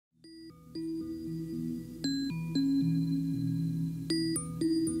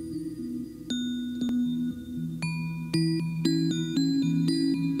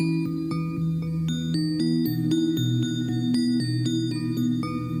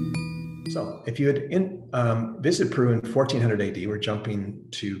So if you had visited Peru in 1400 AD, we're jumping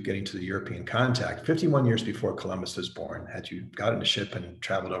to getting to the European contact, 51 years before Columbus was born. Had you got in a ship and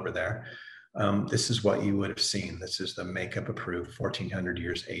traveled over there, this is what you would have seen. This is the makeup of Peru, 1400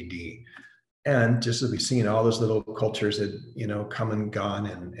 years AD. And just as we've seen, all those little cultures had, come and gone,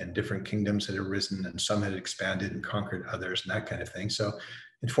 and different kingdoms had arisen, and some had expanded and conquered others, and that kind of thing. So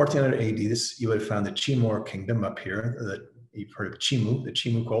in 1400 AD, you would have found the Chimu kingdom up here. You've heard of Chimu, the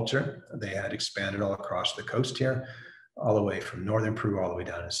Chimu culture. They had expanded all across the coast here, all the way from northern Peru all the way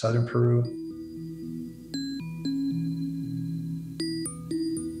down to southern Peru.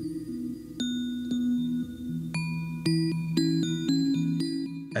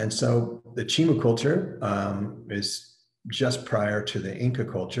 And so the Chimu culture is just prior to the Inca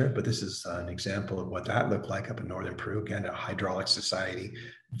culture, but this is an example of what that looked like up in northern Peru. Again, a hydraulic society,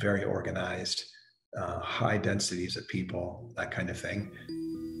 very organized, high densities of people, that kind of thing.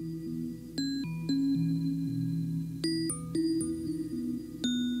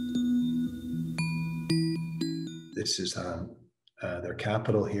 This is their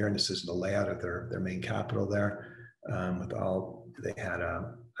capital here, and this is the layout of their main capital there. With all, they had,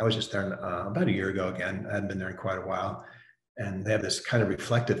 I was just there about a year ago again. I hadn't been there in quite a while. And they have this kind of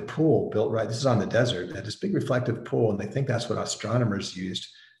reflective pool built this is on the desert. They had this big reflective pool, and they think that's what astronomers used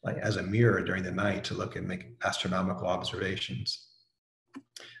like as a mirror during the night to look and make astronomical observations.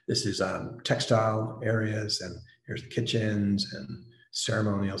 This is textile areas, and here's the kitchens and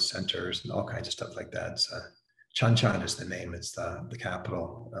ceremonial centers and all kinds of stuff like that. Chan Chan is the name. It's the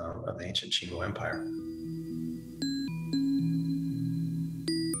capital of the ancient Chimu Empire.